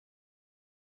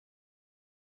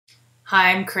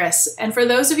Hi, I'm Chris, and for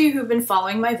those of you who've been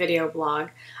following my video blog,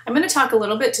 I'm going to talk a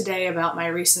little bit today about my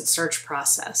recent search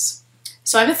process.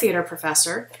 So I'm a theater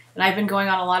professor, and I've been going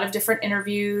on a lot of different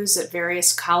interviews at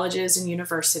various colleges and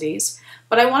universities,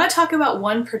 but I want to talk about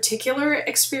one particular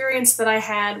experience that I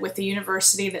had with the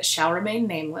university that shall remain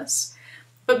nameless.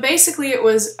 But basically it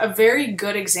was a very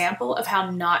good example of how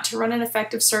not to run an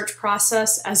effective search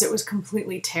process, as it was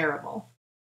completely terrible.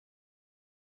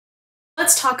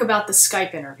 Let's talk about the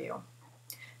Skype interview.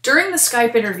 During the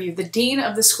Skype interview, the dean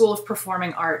of the School of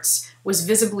Performing Arts was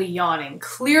visibly yawning,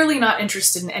 clearly not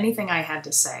interested in anything I had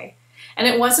to say. And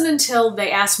it wasn't until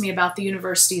they asked me about the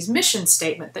university's mission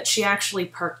statement that she actually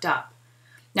perked up.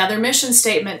 Now, their mission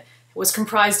statement was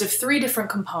comprised of 3 different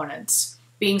components: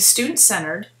 being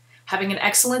student-centered, having an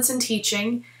excellence in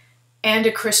teaching, and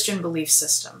a Christian belief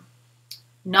system.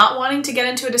 Not wanting to get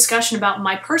into a discussion about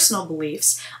my personal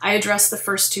beliefs, I addressed the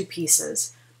first 2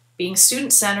 pieces: being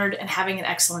student-centered and having an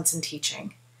excellence in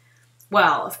teaching.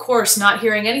 Well, of course, not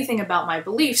hearing anything about my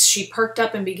beliefs, she perked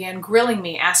up and began grilling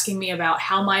me, asking me about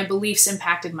how my beliefs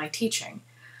impacted my teaching.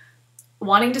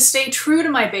 Wanting to stay true to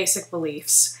my basic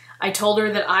beliefs, I told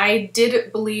her that I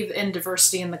did believe in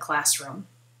diversity in the classroom.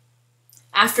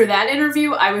 After that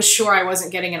interview, I was sure I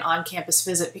wasn't getting an on-campus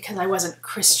visit because I wasn't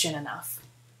Christian enough.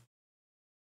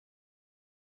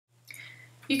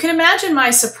 You can imagine my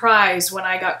surprise when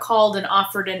I got called and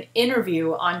offered an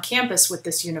interview on campus with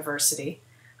this university.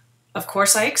 Of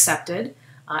course I accepted,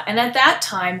 and at that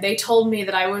time they told me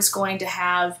that I was going to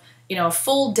have, a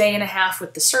full day and a half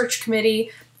with the search committee,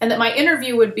 and that my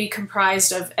interview would be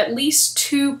comprised of at least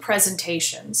 2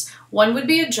 presentations. One would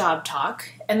be a job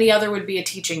talk, and the other would be a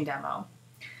teaching demo.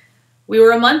 We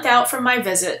were a month out from my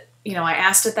visit. I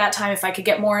asked at that time if I could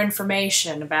get more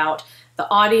information about the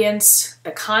audience,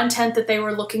 the content that they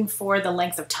were looking for, the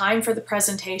length of time for the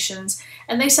presentations,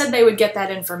 and they said they would get that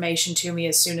information to me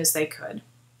as soon as they could.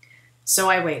 So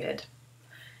I waited.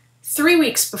 3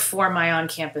 weeks before my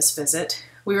on-campus visit,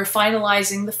 we were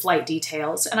finalizing the flight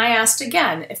details, and I asked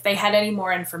again if they had any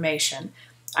more information.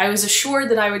 I was assured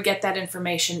that I would get that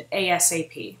information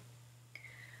ASAP.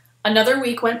 Another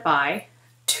week went by.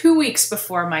 2 weeks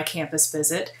before my campus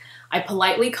visit, I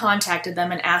politely contacted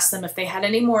them and asked them if they had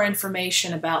any more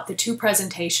information about the 2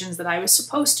 presentations that I was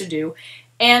supposed to do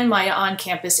and my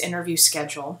on-campus interview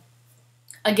schedule.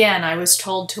 Again, I was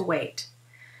told to wait.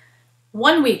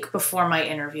 1 week before my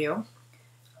interview,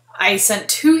 I sent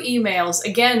 2 emails,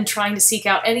 again trying to seek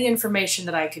out any information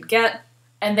that I could get,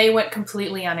 and they went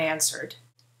completely unanswered.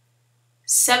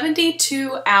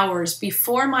 72 hours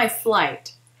before my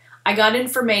flight, I got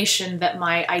information that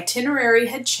my itinerary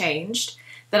had changed,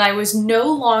 that I was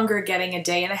no longer getting a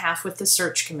day and a half with the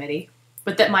search committee,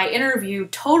 but that my interview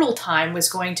total time was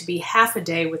going to be half a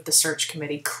day with the search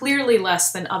committee, clearly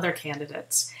less than other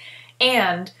candidates.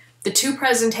 And the 2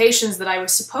 presentations that I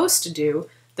was supposed to do,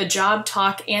 the job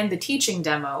talk and the teaching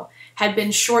demo, had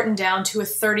been shortened down to a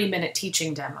 30-minute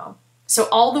teaching demo. So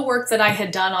all the work that I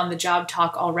had done on the job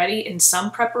talk already in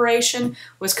some preparation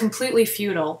was completely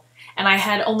futile, and I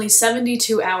had only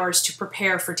 72 hours to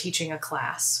prepare for teaching a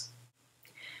class.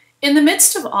 In the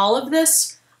midst of all of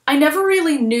this, I never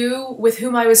really knew with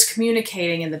whom I was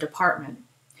communicating in the department.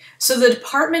 So the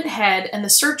department head and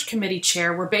the search committee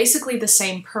chair were basically the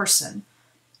same person.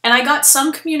 And I got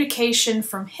some communication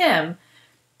from him,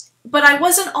 but I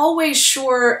wasn't always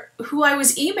sure who I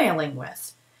was emailing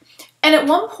with. And at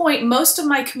one point, most of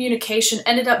my communication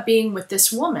ended up being with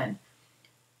this woman.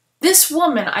 This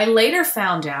woman, I later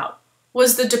found out,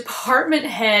 was the department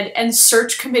head and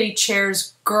search committee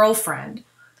chair's girlfriend.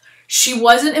 She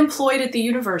wasn't employed at the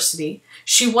university.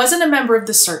 She wasn't a member of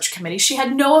the search committee. She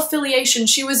had no affiliation.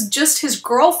 She was just his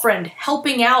girlfriend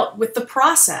helping out with the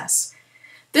process.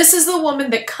 This is the woman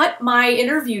that cut my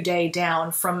interview day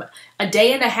down from a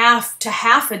day and a half to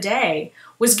half a day,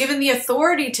 was given the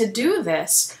authority to do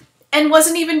this, and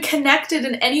wasn't even connected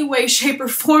in any way, shape, or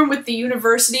form with the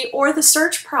university or the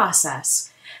search process.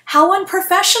 How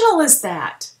unprofessional is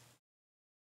that?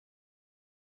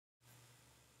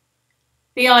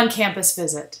 The on-campus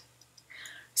visit.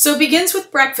 So it begins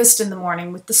with breakfast in the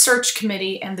morning with the search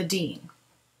committee and the dean.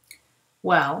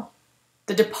 Well,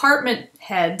 the department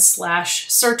head /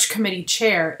 search committee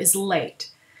chair is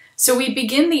late. So we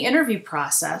begin the interview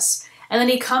process, and then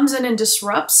he comes in and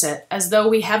disrupts it as though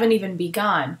we haven't even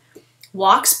begun.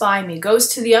 Walks by me, goes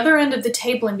to the other end of the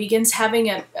table and begins having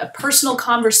a personal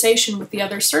conversation with the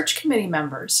other search committee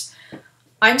members.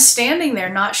 I'm standing there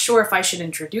not sure if I should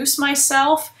introduce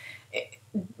myself,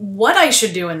 what I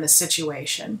should do in this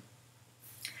situation.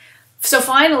 So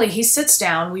finally he sits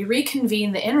down, we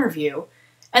reconvene the interview,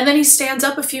 And then he stands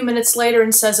up a few minutes later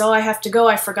and says, "Oh, I have to go.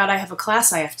 I forgot I have a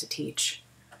class I have to teach."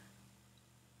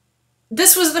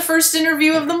 This was the first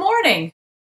interview of the morning.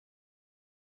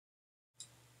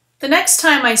 The next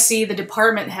time I see the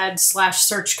department head /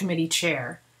 search committee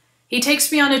chair, he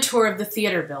takes me on a tour of the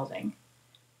theater building.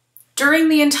 During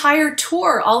the entire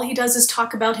tour, all he does is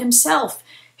talk about himself,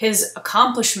 his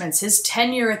accomplishments, his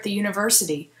tenure at the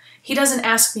university. He doesn't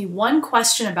ask me one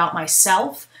question about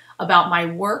myself, about my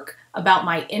work, about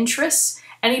my interests,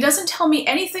 and he doesn't tell me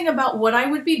anything about what I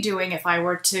would be doing if I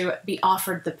were to be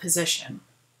offered the position.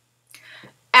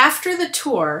 After the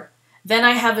tour, then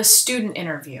I have a student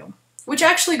interview, which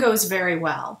actually goes very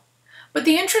well. But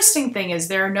the interesting thing is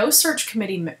there are no search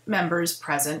committee members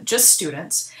present, just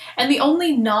students, and the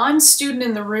only non-student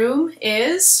in the room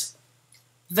is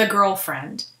the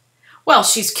girlfriend. Well,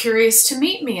 she's curious to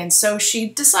meet me, and so she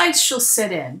decides she'll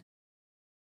sit in.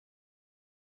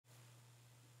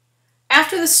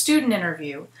 After the student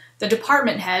interview, the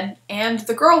department head and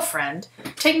the girlfriend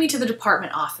take me to the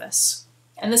department office.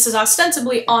 And this is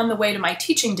ostensibly on the way to my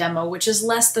teaching demo, which is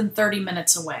less than 30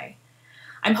 minutes away.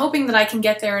 I'm hoping that I can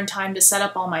get there in time to set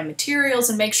up all my materials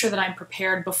and make sure that I'm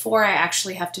prepared before I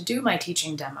actually have to do my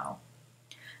teaching demo.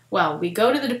 Well, we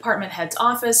go to the department head's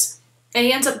office, and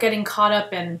he ends up getting caught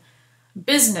up in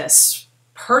business,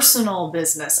 personal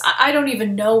business. I don't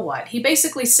even know what. He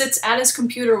basically sits at his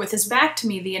computer with his back to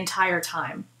me the entire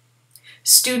time.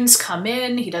 Students come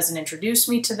in, he doesn't introduce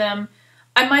me to them.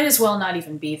 I might as well not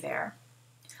even be there.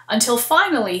 Until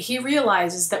finally he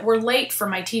realizes that we're late for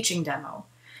my teaching demo.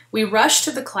 We rush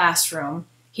to the classroom,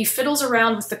 he fiddles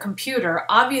around with the computer.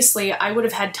 Obviously, I would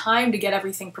have had time to get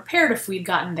everything prepared if we'd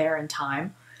gotten there in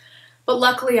time. But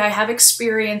luckily, I have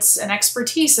experience and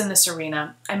expertise in this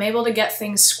arena. I'm able to get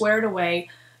things squared away.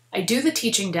 I do the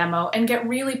teaching demo and get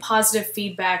really positive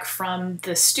feedback from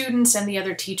the students and the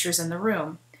other teachers in the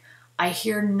room. I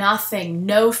hear nothing,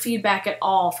 no feedback at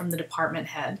all from the department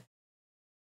head.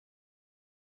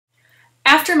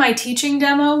 After my teaching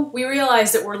demo, we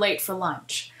realize that we're late for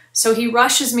lunch. So he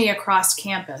rushes me across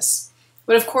campus.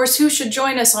 But of course, who should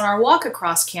join us on our walk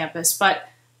across campus but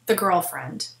the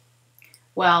girlfriend?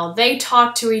 Well, they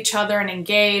talk to each other and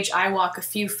engage. I walk a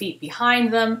few feet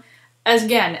behind them, as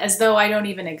though I don't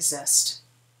even exist.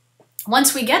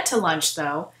 Once we get to lunch,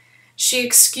 though, she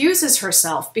excuses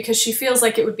herself because she feels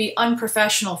like it would be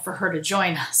unprofessional for her to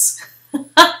join us.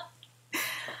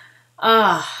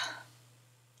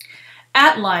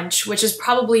 At lunch, which is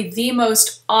probably the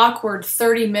most awkward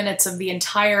 30 minutes of the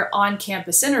entire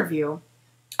on-campus interview,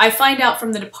 I find out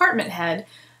from the department head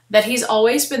that he's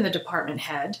always been the department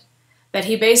head, that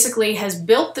he basically has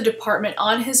built the department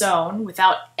on his own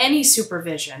without any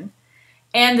supervision,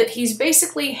 and that he's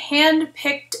basically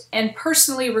hand-picked and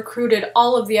personally recruited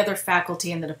all of the other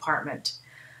faculty in the department.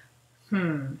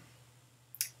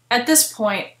 At this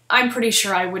point, I'm pretty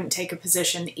sure I wouldn't take a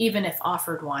position even if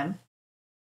offered one.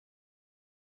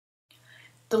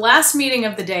 The last meeting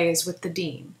of the day is with the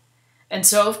dean, and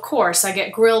so of course I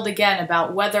get grilled again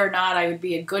about whether or not I would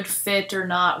be a good fit or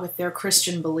not with their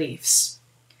Christian beliefs.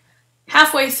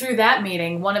 Halfway through that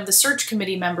meeting, one of the search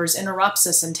committee members interrupts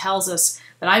us and tells us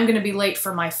that I'm going to be late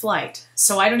for my flight,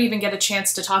 so I don't even get a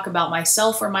chance to talk about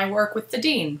myself or my work with the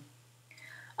dean.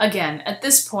 Again, at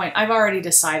this point, I've already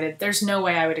decided there's no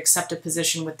way I would accept a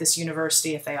position with this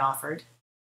university if they offered.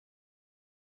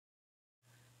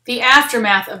 The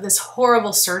aftermath of this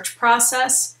horrible search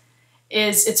process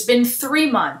is it's been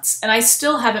 3 months, and I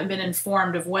still haven't been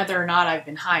informed of whether or not I've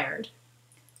been hired.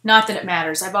 Not that it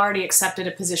matters, I've already accepted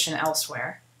a position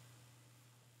elsewhere.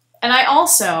 And I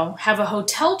also have a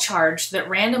hotel charge that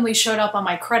randomly showed up on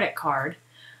my credit card,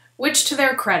 which to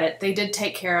their credit, they did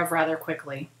take care of rather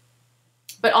quickly.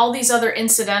 But all these other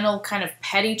incidental kind of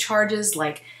petty charges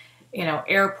like,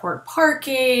 airport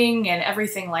parking and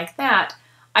everything like that,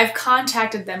 I've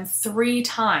contacted them 3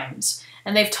 times,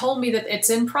 and they've told me that it's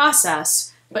in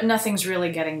process, but nothing's really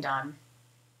getting done.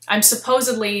 I'm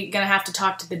supposedly going to have to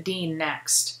talk to the dean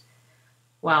next.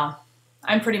 Well,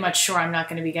 I'm pretty much sure I'm not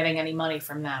going to be getting any money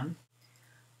from them.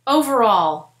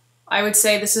 Overall, I would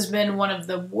say this has been one of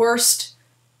the worst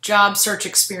job search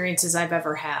experiences I've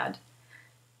ever had.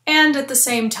 And at the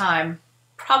same time,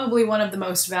 probably one of the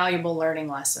most valuable learning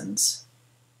lessons.